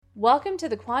Welcome to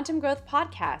the Quantum Growth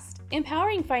Podcast,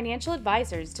 empowering financial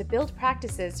advisors to build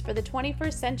practices for the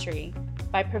 21st century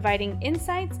by providing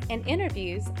insights and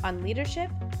interviews on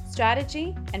leadership,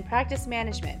 strategy, and practice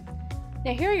management.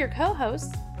 Now here are your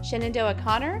co-hosts, Shenandoah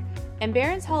Connor and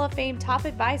Barron's Hall of Fame top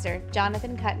advisor,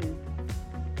 Jonathan Kuttin.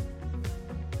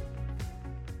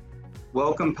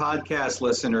 Welcome, podcast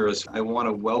listeners. I want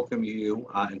to welcome you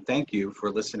and thank you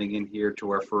for listening in here to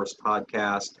our first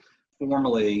podcast.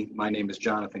 Formally, my name is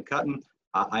Jonathan Kuttin.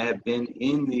 I have been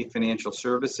in the financial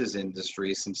services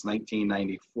industry since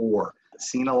 1994.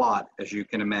 Seen a lot, as you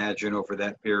can imagine, over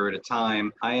that period of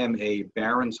time. I am a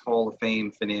Barron's Hall of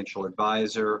Fame financial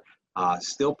advisor,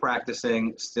 still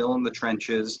practicing, still in the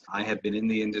trenches. I have been in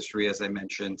the industry, as I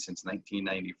mentioned, since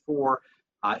 1994.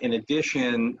 In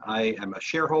addition, I am a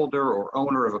shareholder or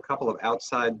owner of a couple of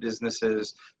outside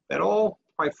businesses that all,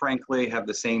 quite frankly, have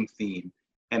the same theme.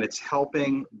 And it's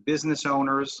helping business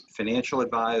owners, financial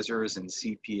advisors, and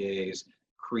CPAs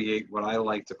create what I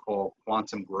like to call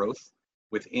quantum growth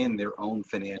within their own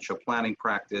financial planning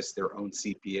practice, their own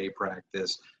CPA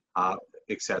practice,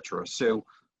 etc. So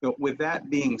with that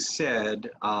being said,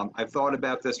 I've thought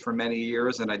about this for many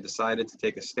years and I decided to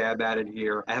take a stab at it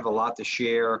here. I have a lot to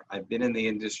share. I've been in the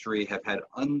industry, have had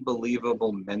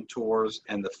unbelievable mentors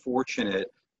and the fortunate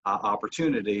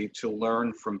opportunity to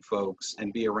learn from folks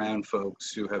and be around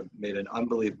folks who have made an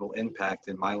unbelievable impact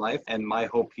in my life. And my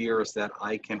hope here is that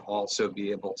I can also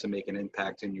be able to make an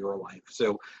impact in your life.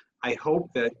 So I hope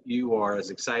that you are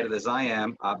as excited as I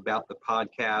am about the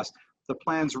podcast. The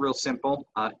plan's real simple.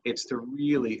 It's to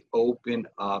really open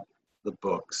up the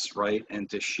books, right? And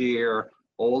to share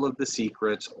all of the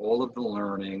secrets, all of the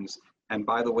learnings. And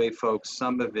by the way, folks,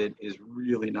 some of it is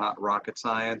really not rocket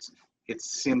science.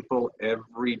 It's simple,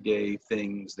 everyday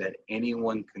things that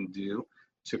anyone can do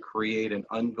to create an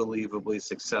unbelievably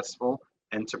successful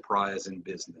enterprise and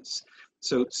business.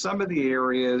 So some of the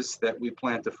areas that we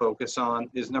plan to focus on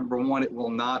is, number one, it will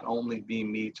not only be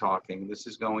me talking. This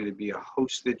is going to be a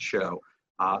hosted show.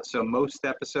 So most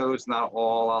episodes, not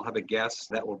all, I'll have a guest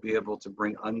that will be able to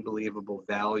bring unbelievable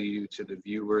value to the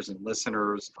viewers and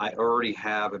listeners. I already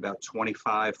have about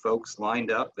 25 folks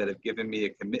lined up that have given me a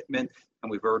commitment,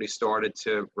 and we've already started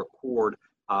to record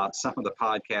some of the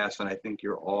podcasts, and I think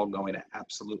you're all going to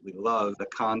absolutely love the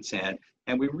content.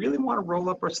 And we really want to roll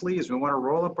up our sleeves. We want to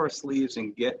roll up our sleeves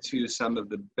and get to some of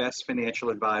the best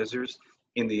financial advisors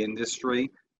in the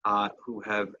industry who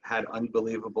have had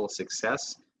unbelievable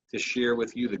success to share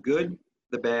with you the good,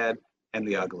 the bad, and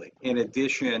the ugly. In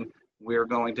addition, we're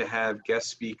going to have guest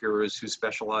speakers who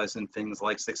specialize in things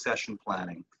like succession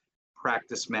planning,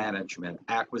 practice management,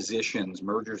 acquisitions,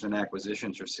 mergers and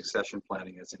acquisitions, or succession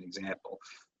planning as an example.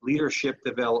 Leadership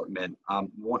development,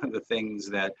 one of the things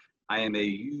that I am a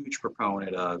huge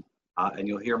proponent of, and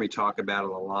you'll hear me talk about it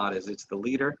a lot, is it's the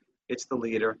leader,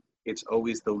 it's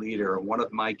always the leader. One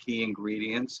of my key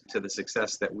ingredients to the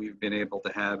success that we've been able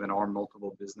to have in our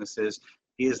multiple businesses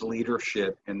is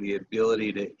leadership and the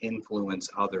ability to influence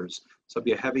others. So it'll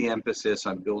be a heavy emphasis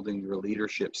on building your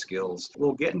leadership skills.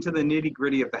 We'll get into the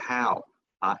nitty-gritty of the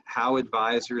how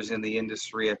advisors in the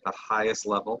industry at the highest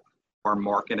level are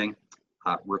marketing,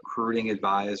 recruiting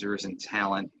advisors and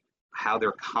talent, how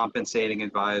they're compensating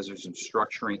advisors and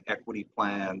structuring equity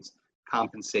plans,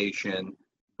 compensation,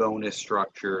 bonus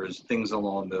structures, things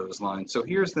along those lines. So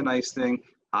here's the nice thing.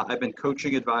 I've been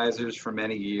coaching advisors for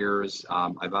many years.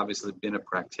 I've obviously been a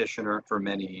practitioner for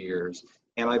many years,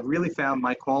 and I've really found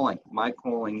my calling. My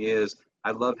calling is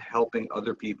I love helping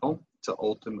other people to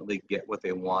ultimately get what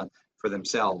they want for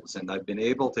themselves. And I've been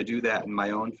able to do that in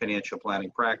my own financial planning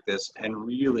practice and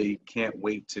really can't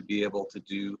wait to be able to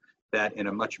do that in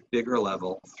a much bigger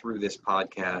level through this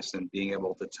podcast and being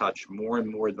able to touch more and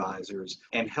more advisors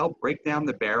and help break down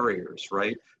the barriers,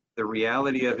 right? The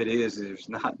reality of it is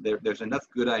there's enough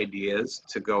good ideas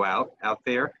to go out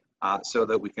there so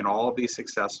that we can all be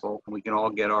successful and we can all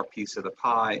get our piece of the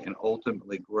pie and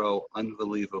ultimately grow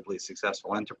unbelievably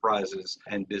successful enterprises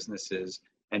and businesses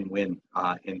and win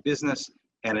in business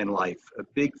and in life. A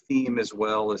big theme as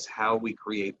well is how we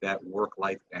create that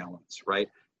work-life balance, right?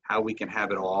 How we can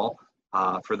have it all.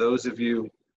 For those of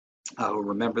you who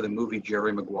remember the movie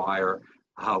Jerry Maguire,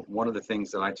 one of the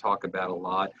things that I talk about a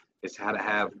lot is how to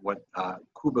have what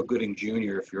Cuba Gooding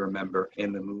Jr., if you remember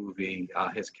in the movie,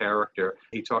 his character,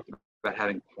 he talked about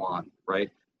having Kwan,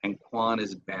 right? And Kwan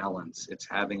is balance. It's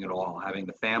having it all, having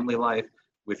the family life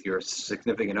with your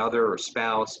significant other or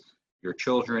spouse, your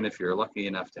children, if you're lucky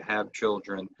enough to have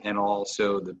children, and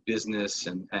also the business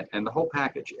and the whole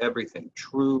package, everything,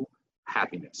 true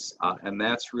happiness. And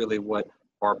that's really what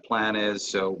our plan is.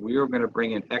 So we are going to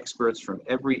bring in experts from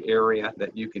every area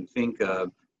that you can think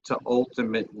of to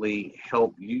ultimately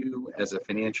help you as a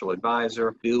financial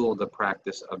advisor build the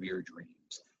practice of your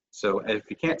dreams. So if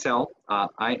you can't tell,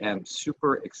 I am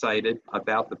super excited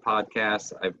about the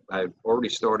podcast. I've already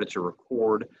started to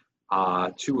record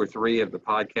 2 or 3 of the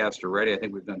podcasts already. I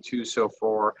think we've done 2 so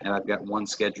far, and I've got 1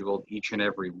 scheduled each and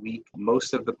every week.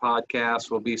 Most of the podcasts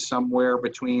will be somewhere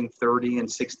between 30 and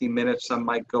 60 minutes. Some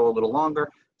might go a little longer,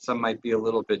 some might be a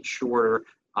little bit shorter,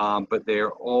 but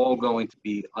they're all going to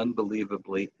be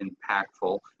unbelievably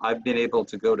impactful. I've been able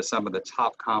to go to some of the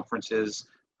top conferences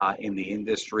in the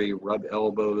industry, rub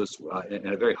elbows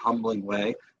in a very humbling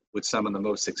way with some of the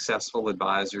most successful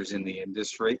advisors in the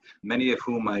industry, many of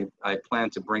whom I plan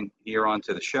to bring here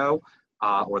onto the show,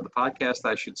 or the podcast,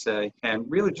 I should say, and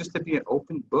really just to be an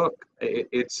open book.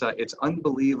 It's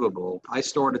unbelievable. I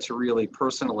started to really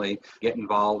personally get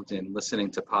involved in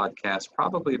listening to podcasts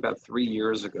probably about 3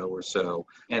 years ago or so,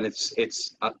 and it's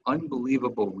an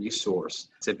unbelievable resource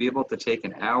to be able to take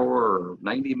an hour or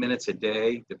 90 minutes a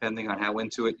day, depending on how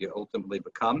into it you ultimately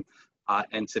become,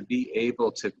 and to be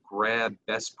able to grab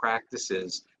best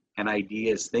practices and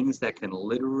ideas, things that can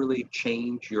literally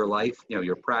change your life,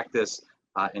 your practice,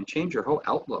 and change your whole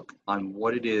outlook on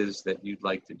what it is that you'd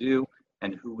like to do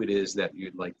and who it is that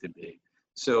you'd like to be.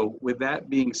 So with that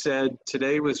being said,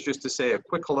 today was just to say a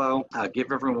quick hello,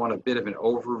 give everyone a bit of an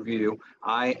overview.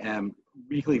 I am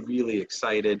really, really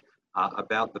excited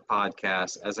about the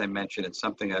podcast. As I mentioned, it's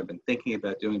something I've been thinking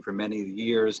about doing for many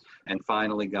years and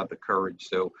finally got the courage.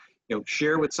 So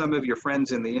share with some of your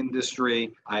friends in the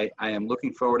industry. I am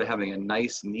looking forward to having a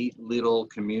nice, neat little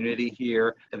community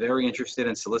here. I'm very interested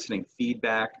in soliciting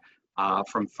feedback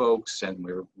from folks, and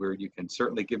where you can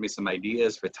certainly give me some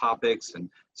ideas for topics and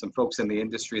some folks in the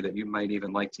industry that you might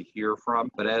even like to hear from.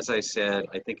 But as I said,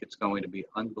 I think it's going to be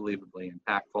unbelievably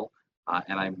impactful,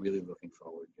 and I'm really looking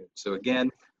forward to it. So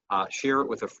again, share it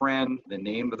with a friend. The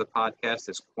name of the podcast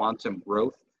is Quantum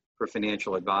Growth for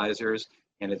Financial Advisors.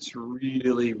 And it's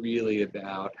really, really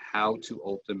about how to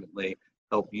ultimately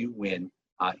help you win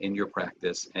in your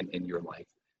practice and in your life.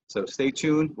 So stay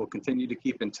tuned. We'll continue to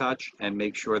keep in touch and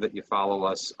make sure that you follow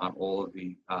us on all of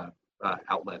the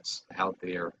outlets out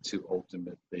there to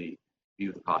ultimately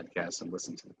view the podcast and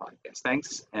listen to the podcast.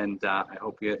 Thanks. And I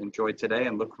hope you enjoyed today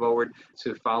and look forward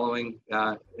to following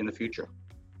in the future.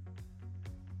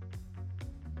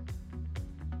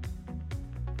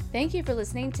 Thank you for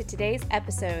listening to today's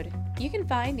episode. You can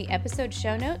find the episode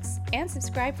show notes and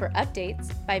subscribe for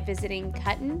updates by visiting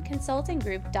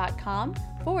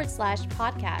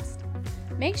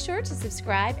cuttonconsultinggroup.com/podcast. Make sure to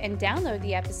subscribe and download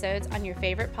the episodes on your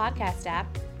favorite podcast app,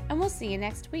 and we'll see you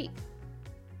next week.